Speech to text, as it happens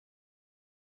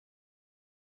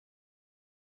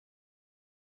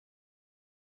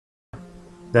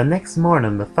The next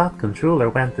morning the Fat Controller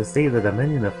went to see the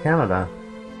Dominion of Canada.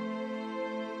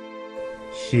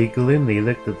 She gloomily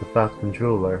looked at the Fat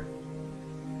Controller.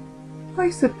 I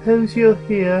suppose you're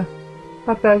here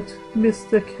about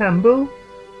Mr. Campbell?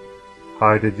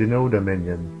 How did you know,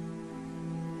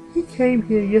 Dominion? He came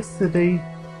here yesterday.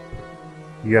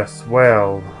 Yes,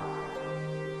 well,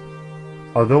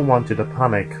 I don't want you to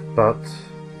panic, but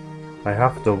I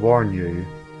have to warn you.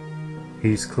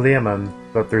 He's claiming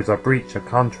that there's a breach of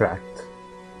contract.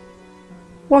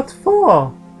 What for?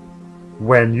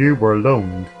 When you were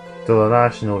loaned to the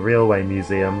National Railway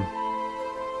Museum,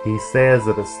 he says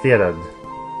it is stated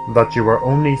that you were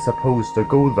only supposed to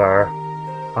go there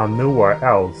and nowhere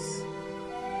else.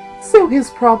 So his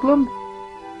problem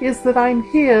is that I'm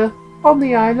here on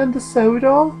the island of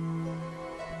Sodor?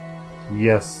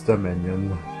 Yes,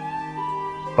 Dominion.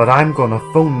 But I'm gonna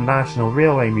phone the National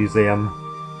Railway Museum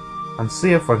and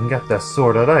see if I can get this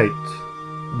sorted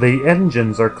out. The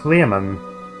engines are claiming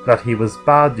that he was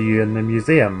bad to you in the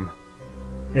museum.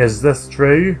 Is this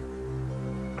true?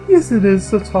 Yes, it is,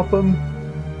 Sir Topham.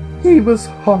 He was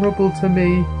horrible to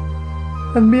me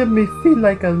and made me feel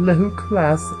like a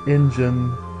low-class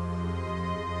engine.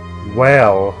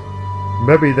 Well,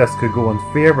 maybe this could go in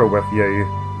favour with you.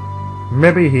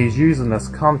 Maybe he's using this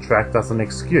contract as an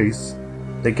excuse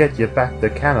to get you back to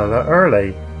Canada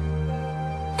early.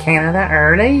 Canada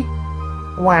early?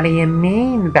 What do you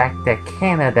mean back to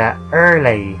Canada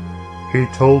early? He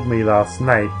told me last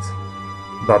night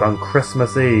that on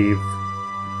Christmas Eve,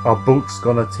 a boat's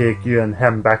gonna take you and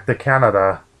him back to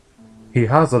Canada. He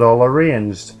has it all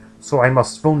arranged, so I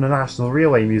must phone the National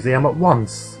Railway Museum at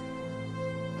once.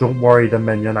 Don't worry,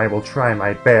 Dominion, I will try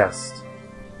my best.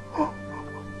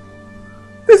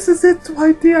 This is it,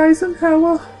 Dwight D.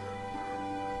 Eisenhower.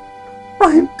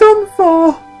 I'm done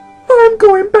for. I'm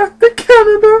going back to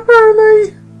Canada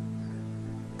early.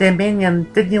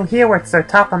 Dominion, didn't you hear what Sir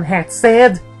Topham Hatt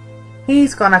said?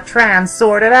 He's gonna try and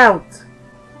sort it out.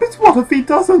 But what if he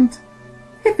doesn't?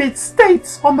 If it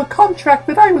states on the contract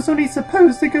that I was only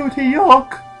supposed to go to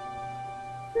York,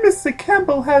 Mr.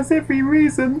 Campbell has every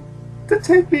reason to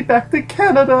take me back to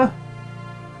Canada.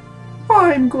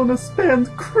 I'm gonna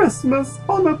spend Christmas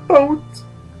on a boat.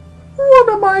 What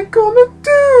am I gonna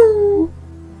do?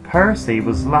 Percy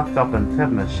was locked up in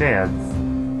Plymouth sheds,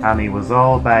 and he was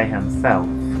all by himself.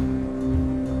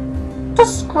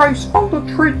 Disgraceful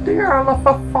to treat the Earl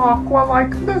of Farquhar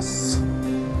like this.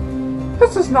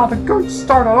 This is not a good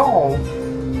start at all.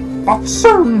 But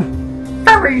soon,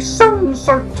 very soon,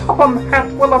 Sir Topham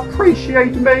Hatt will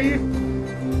appreciate me.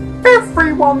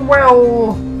 Everyone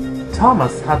will.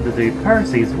 Thomas had to do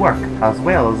Percy's work as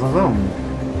well as his own,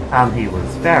 and he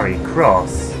was very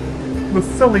cross. The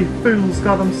silly fool's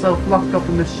got himself locked up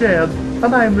in the shed,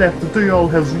 and I'm left to do all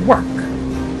his work.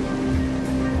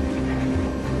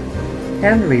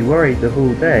 Henry worried the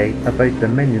whole day about the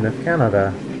Dominion of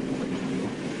Canada.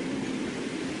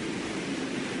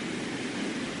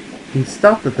 He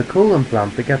stopped at the coaling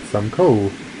plant to get some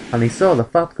coal, and he saw the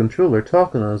Fat Controller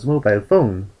talking on his mobile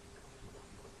phone.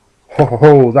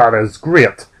 "Oh, that is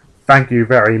great! Thank you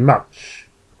very much.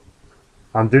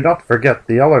 And do not forget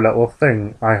the other little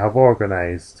thing I have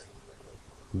organized.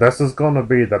 This is going to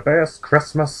be the best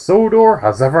Christmas Sodor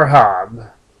has ever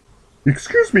had."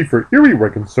 Excuse me for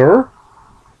earwigging, sir,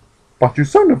 but you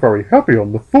sounded very happy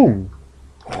on the phone.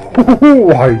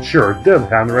 Oh, I sure did,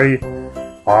 Henry.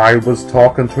 I was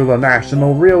talking to the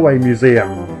National Railway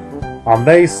Museum, and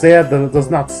they said that it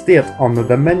does not state on the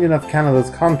Dominion of Canada's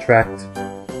contract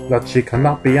that she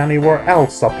cannot be anywhere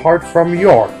else apart from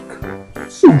York.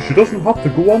 So she doesn't have to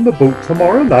go on the boat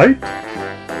tomorrow night?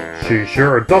 She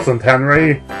sure doesn't,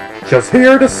 Henry. She's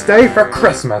here to stay for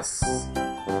Christmas.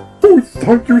 Oh,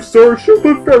 thank you, sir. She'll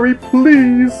be very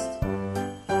pleased.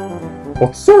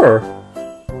 But, sir,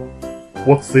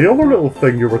 what's the other little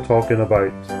thing you were talking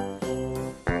about?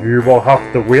 You will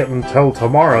have to wait until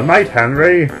tomorrow night,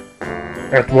 Henry.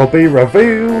 It will be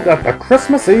revealed at the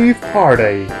Christmas Eve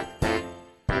party.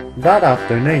 That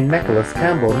afternoon, Nicholas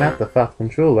Campbell met the Fat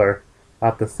Controller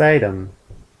at the siding.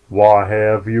 Why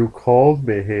have you called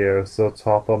me here, Sir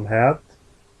Topham Hatt?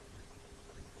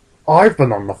 I've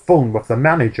been on the phone with the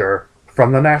manager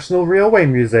from the National Railway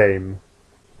Museum.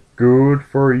 Good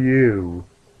for you.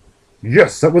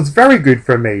 Yes, it was very good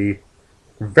for me.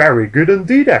 Very good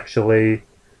indeed, actually.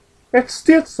 It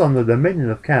states on the Dominion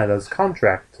of Canada's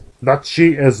contract that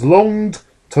she is loaned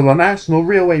to the National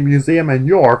Railway Museum in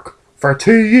York for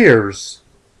 2 years.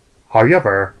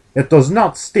 However, it does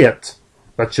not state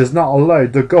that she's not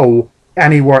allowed to go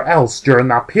anywhere else during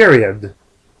that period.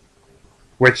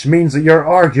 Which means that your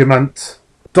argument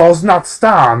does not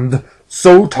stand.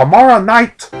 So tomorrow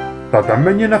night, the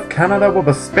Dominion of Canada will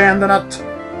be spending it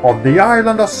on the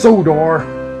island of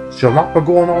Sodor. She'll not be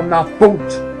going on that boat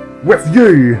with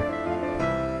you.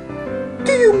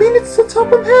 Do you mean it's the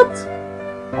Topham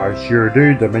Hatt? I sure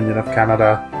do, Dominion of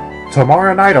Canada.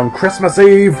 Tomorrow night on Christmas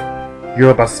Eve,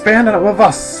 you'll be spending it with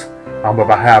us, and we'll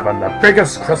be having the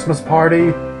biggest Christmas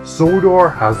party Sodor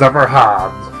has ever had.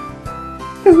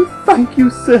 Oh, thank you,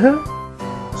 sir.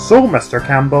 So, Mr.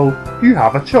 Campbell, you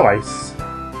have a choice.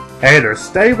 Either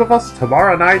stay with us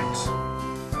tomorrow night,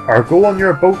 or go on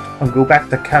your boat and go back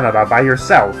to Canada by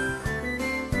yourself.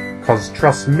 'Cause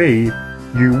trust me,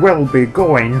 you will be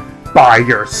going by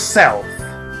yourself.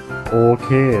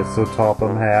 Okay, so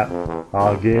Topham Hatt,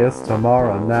 I guess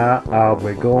tomorrow night I'll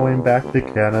be going back to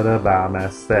Canada by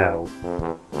myself.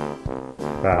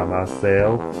 By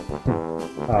myself?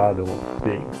 I don't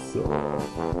think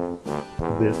so.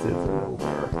 This isn't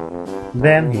over.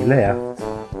 Then he left.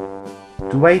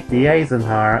 Dwight D.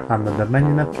 Eisenhower and the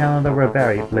Dominion of Canada were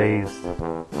very pleased.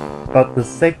 But the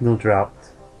signal dropped,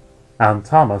 and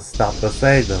Thomas stopped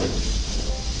beside them.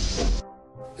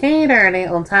 Hey there,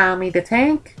 little Tommy the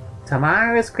Tank.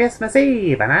 Tomorrow's Christmas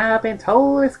Eve, and I've been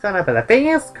told it's gonna be the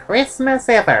biggest Christmas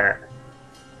ever.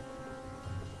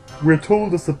 We're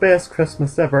told it's the best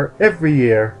Christmas ever every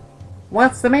year.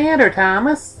 What's the matter,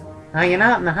 Thomas? Are you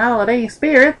not in the holiday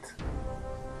spirit?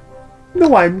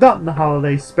 No, I'm not in the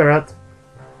holiday spirit.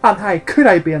 And how could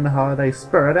I be in the holiday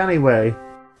spirit anyway?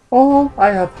 All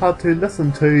I have had to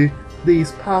listen to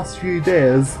these past few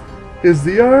days is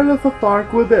the Earl of the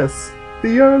Fork with this,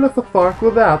 the Earl of the Fork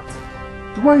with that.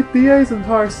 Dwight D.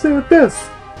 Eisenhower said this,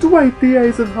 Dwight D.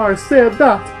 Eisenhower said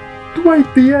that.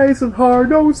 Dwight D. Eisenhower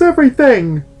knows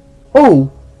everything.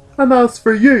 Oh, and as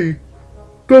for you,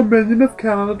 Dominion of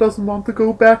Canada doesn't want to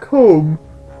go back home.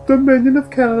 Dominion of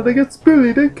Canada gets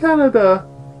bullied in Canada.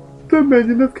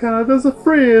 Dominion of Canada's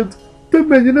afraid.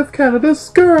 Dominion of Canada's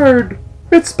scared.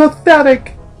 It's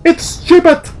pathetic. It's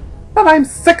stupid. And I'm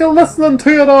sick of listening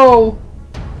to it all.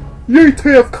 You two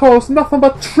have caused nothing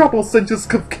but trouble since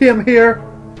you came here.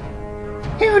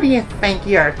 Who do you think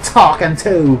you're talking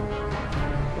to?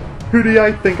 Who do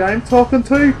I think I'm talking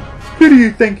to? Who do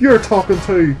you think you're talking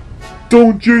to?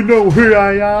 Don't you know who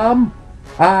I am?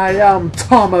 I am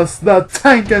Thomas the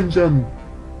Tank Engine.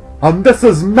 And this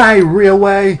is my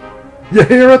railway. You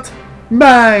hear it?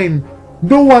 Mine.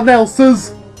 No one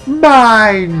else's.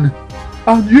 Mine.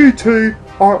 And you two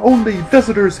are only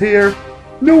visitors here.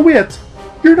 No, wait.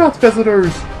 You're not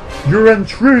visitors. You're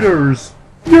intruders.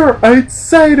 You're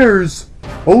outsiders.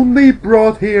 Only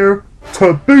brought here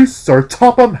to boost Sir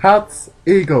Topham Hatt's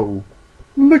ego.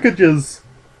 Look at yous.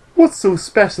 What's so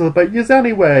special about yous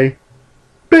anyway?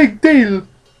 Big deal.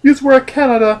 Yous were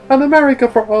Canada and America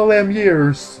for all them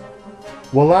years.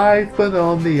 Well, I've been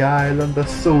on the island of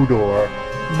Sodor,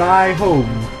 my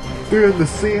home, doing the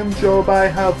same job I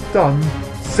have done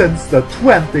since the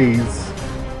 20s.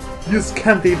 Yous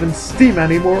can't even steam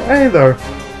anymore either.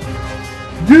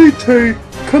 You two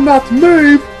cannot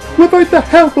move without the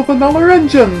help of another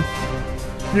engine.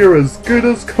 You're as good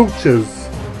as coaches.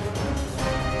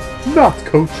 Not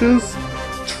coaches,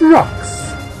 trucks.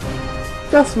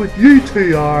 That's what you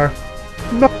two are.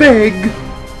 Not big,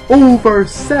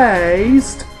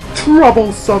 oversized,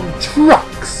 troublesome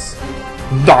trucks.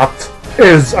 That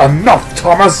is enough,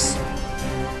 Thomas.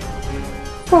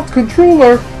 That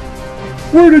controller,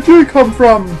 where did you come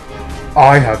from?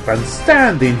 I have been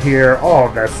standing here all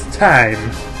this time,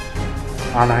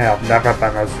 and I have never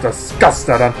been as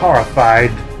disgusted and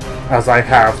horrified as I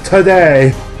have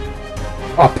today.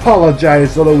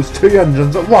 Apologize to those two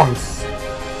engines at once.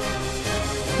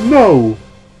 No.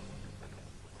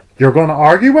 You're gonna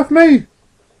argue with me?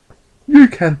 You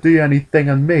can't do anything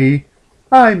on me.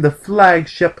 I'm the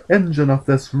flagship engine of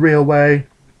this railway.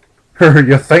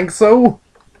 You think so?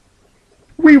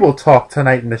 We will talk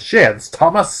tonight in the sheds,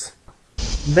 Thomas.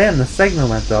 Then the signal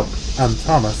went up and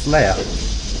Thomas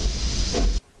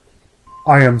left.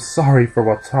 I am sorry for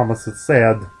what Thomas had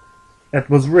said. It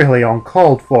was really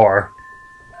uncalled for.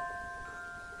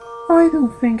 I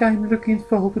don't think I'm looking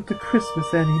forward to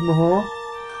Christmas anymore.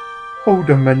 Oh,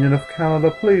 Dominion of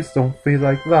Canada, please don't feel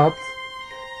like that.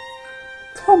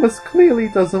 Thomas clearly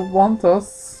doesn't want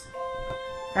us.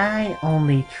 I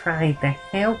only tried to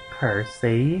help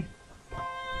Percy.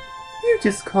 You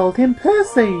just called him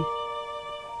Percy.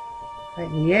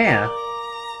 Yeah,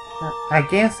 I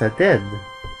guess I did.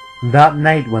 That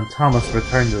night when Thomas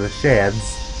returned to the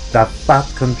sheds, that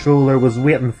fat controller was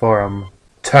waiting for him.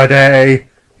 Today,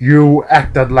 you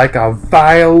acted like a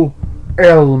vile,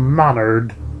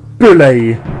 ill-mannered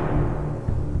bully.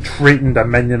 Treating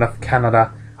Dominion of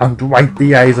Canada and Dwight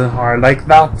D. Eisenhower like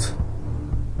that.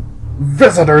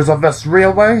 Visitors of this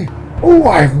railway? Oh,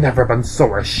 I've never been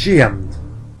so ashamed.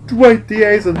 Dwight the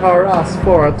Eisenhower asked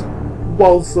for it,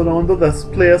 waltzing onto this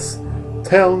place,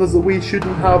 telling us that we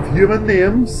shouldn't have human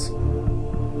names.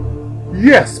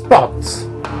 Yes, but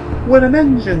when an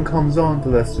engine comes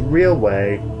onto this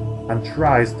railway and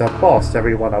tries to boss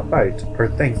everyone about or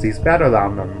thinks he's better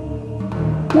than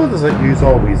them, what does it use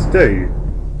always do?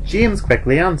 James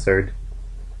quickly answered,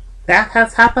 That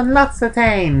has happened lots of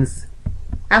times,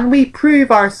 and we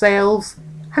prove ourselves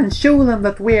and show them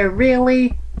that we're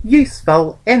really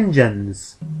useful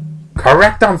engines.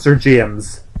 Correct answer,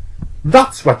 James.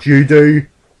 That's what you do.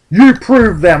 You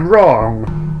prove them wrong,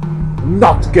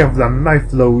 not give them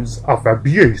mouthloads of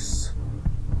abuse.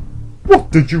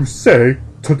 What did you say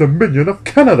to the Dominion of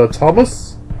Canada,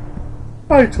 Thomas?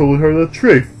 I told her the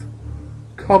truth.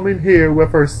 Coming here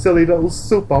with her silly little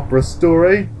soap opera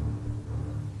story.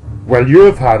 Well,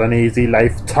 you've had an easy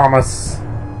life, Thomas.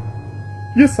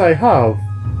 Yes, I have.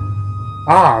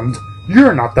 And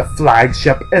you're not the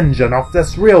flagship engine of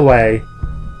this railway.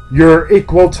 You're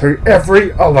equal to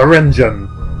every other engine.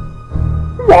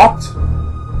 What?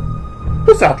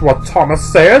 Is that what Thomas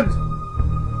said?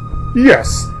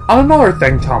 Yes, and another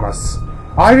thing, Thomas.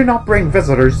 I do not bring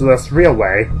visitors to this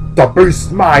railway to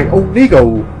boost my own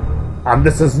ego. And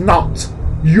this is not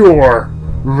your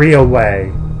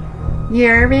railway.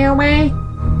 Your railway?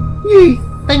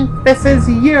 You think this is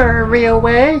your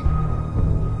railway?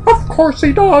 Of course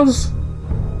he does.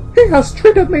 He has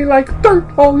treated me like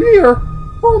dirt all year,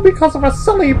 all because of a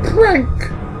silly prank.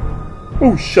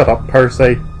 Oh, shut up,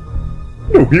 Percy.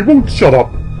 No, he won't shut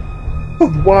up.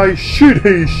 And why should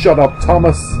he shut up,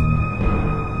 Thomas?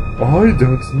 I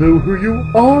don't know who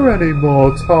you are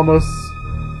anymore, Thomas.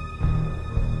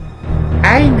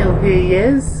 I know who he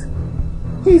is.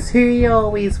 He's who he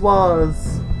always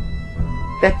was.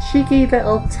 The cheeky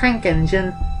little tank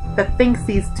engine that thinks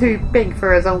he's too big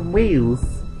for his own wheels.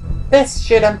 This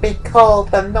shouldn't be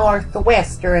called the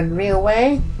Northwestern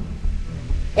Railway.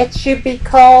 It should be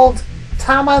called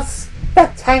Thomas the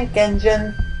Tank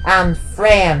Engine and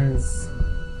Friends.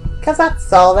 'Cause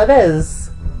that's all it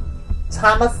is.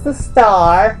 Thomas the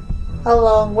Star,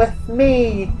 along with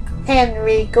me,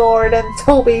 Henry, Gordon,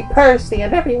 Toby, Percy,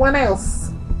 and everyone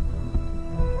else.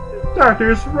 That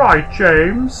is right,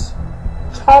 James.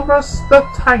 Thomas the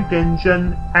Tank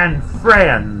Engine and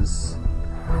Friends.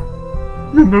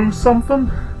 You know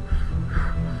something?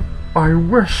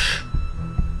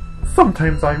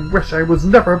 Sometimes I wish I was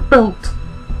never built.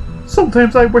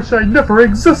 Sometimes I wish I never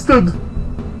existed.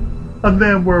 And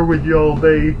then where would you all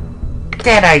be?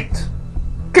 Get out!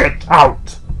 Get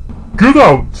out! Get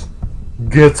out!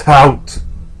 Get out!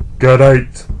 Get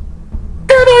out!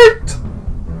 Get out!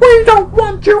 We don't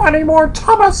want you anymore,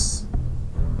 Thomas!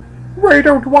 We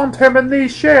don't want him in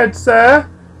these sheds, sir.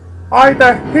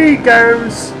 Either he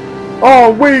goes,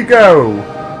 or we go.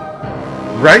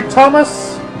 Right,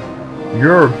 Thomas?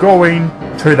 You're going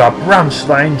to the branch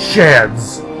line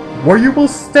sheds, where you will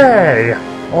stay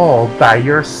all by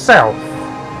yourself.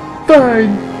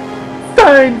 Fine!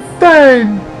 Fine!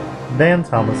 Fine! Then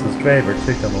Thomas's driver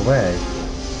took him away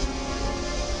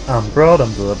and brought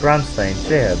him to the branch line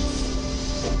sheds.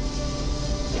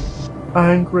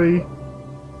 Angry.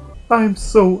 I'm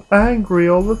so angry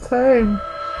all the time.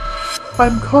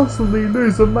 I'm constantly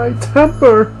losing my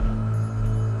temper.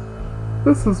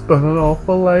 This has been an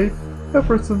awful life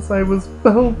ever since I was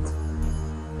built.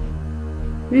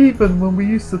 Even when we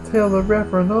used to tell the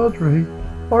Reverend Audrey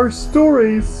our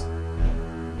stories.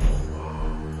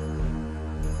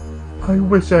 I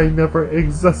wish I never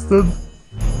existed.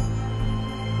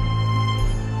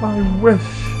 I wish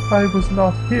I was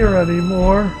not here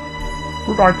anymore.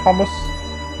 Good night, Thomas.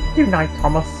 Good night,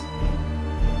 Thomas.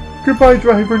 Goodbye,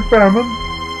 Driver and Fairman.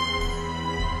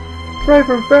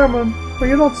 Driver and Fairman, are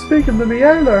you not speaking to me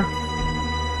either?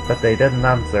 But they didn't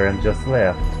answer and just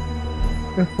left.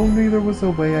 If only there was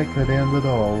a way I could end it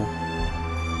all.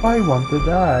 I want to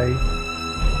die.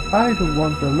 I don't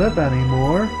want to live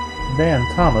anymore. Then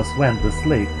Thomas went to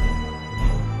sleep.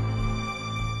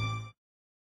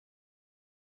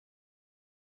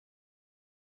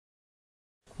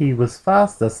 He was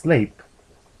fast asleep.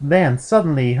 Then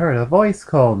suddenly he heard a voice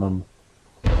calling him.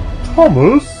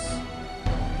 Thomas?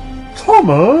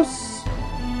 Thomas?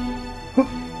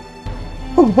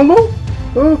 Hello?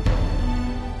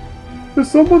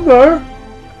 Is someone there?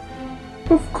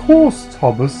 Of course,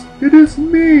 Thomas. It is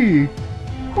me.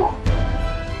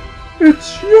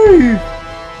 It's you!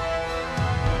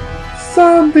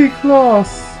 Sandy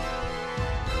Claus!